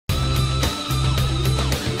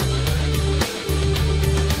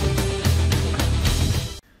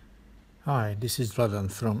Hi, this is Vladan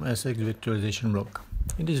from SX Virtualization blog.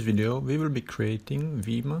 In this video, we will be creating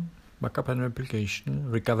Veeam backup and replication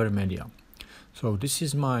recovery media. So this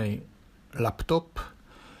is my laptop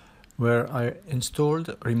where I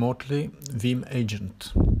installed remotely Veeam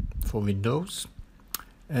agent for Windows,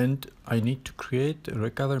 and I need to create a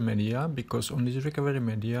recovery media because on this recovery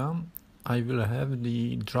media I will have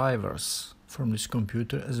the drivers from this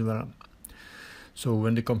computer as well. So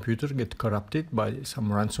when the computer gets corrupted by some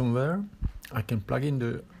ransomware, I can plug in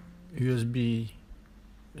the USB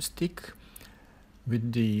stick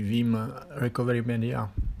with the Veeam recovery media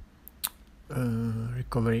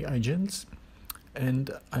recovery agents,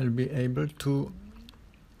 and I'll be able to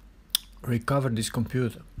recover this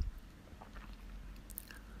computer.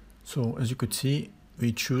 So as you could see,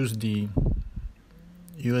 we choose the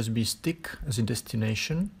USB stick as a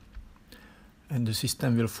destination, and the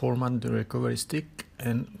system will format the recovery stick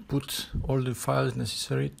and put all the files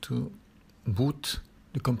necessary to boot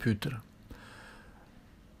the computer.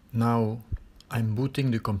 Now I'm booting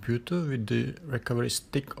the computer with the recovery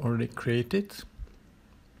stick already created,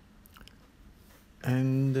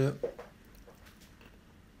 and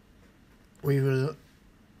we will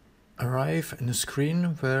arrive in a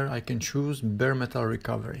screen where I can choose bare metal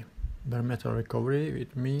recovery. Bare metal recovery,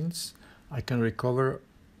 it means I can recover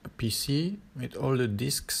a PC with all the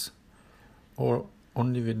disks, or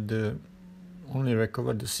only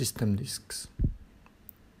recover the system disks.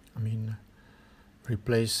 I mean,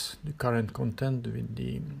 replace the current content with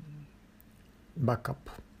the backup.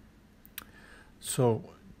 So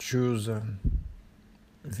choose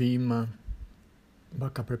Veeam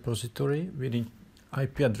backup repository with the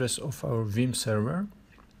IP address of our Veeam server,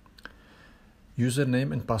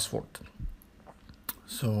 username and password.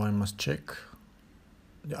 So I must check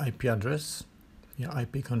the IP address,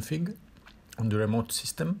 IP config on the remote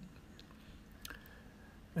system,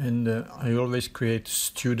 and I always create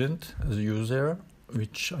student as a user,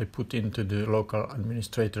 which I put into the local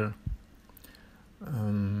administrator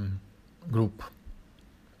group.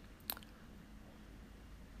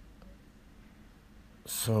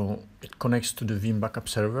 So it connects to the Veeam backup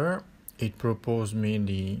server. It proposes me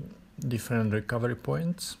the different recovery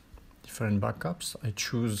points, different backups. I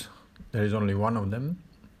choose, there is only one of them,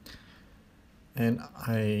 and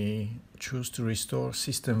I choose to restore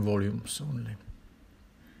system volumes only.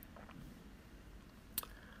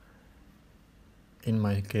 In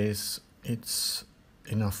my case, it's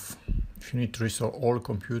enough. If you need to restore all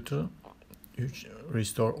computer, you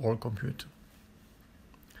restore all computer.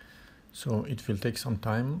 So it will take some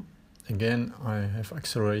time. Again, I have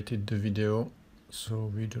accelerated the video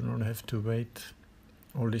so we do not have to wait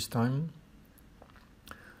all this time.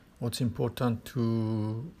 What's important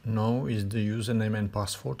to know is the username and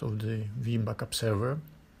password of the Veeam backup server.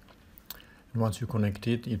 And once you connect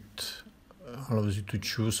it, it allows you to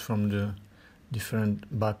choose from the different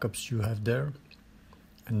backups you have there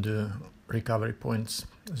and the recovery points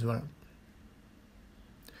as well.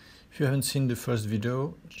 If you haven't seen the first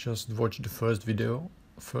video, just watch the first video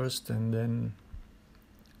first, and then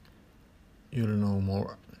you'll know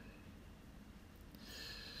more.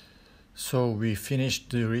 So we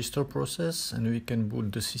finished the restore process, and we can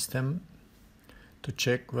boot the system to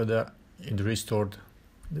check whether it restored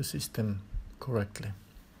the system correctly.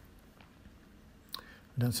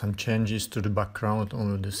 Done some changes to the background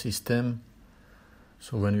on the system,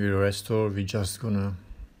 so when we restore, we're just gonna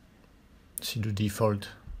see the default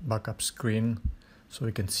backup screen, so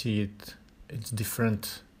we can see it's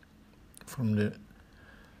different from the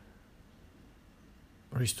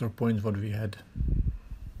restore point what we had.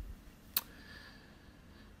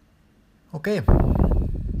 Okay,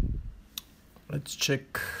 let's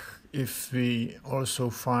check if we also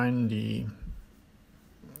find the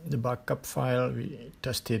backup file we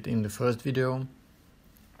tested in the first video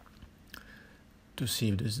to see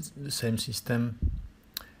if this is the same system,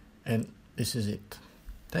 and this is it.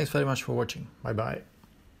 Thanks very much for watching. Bye bye.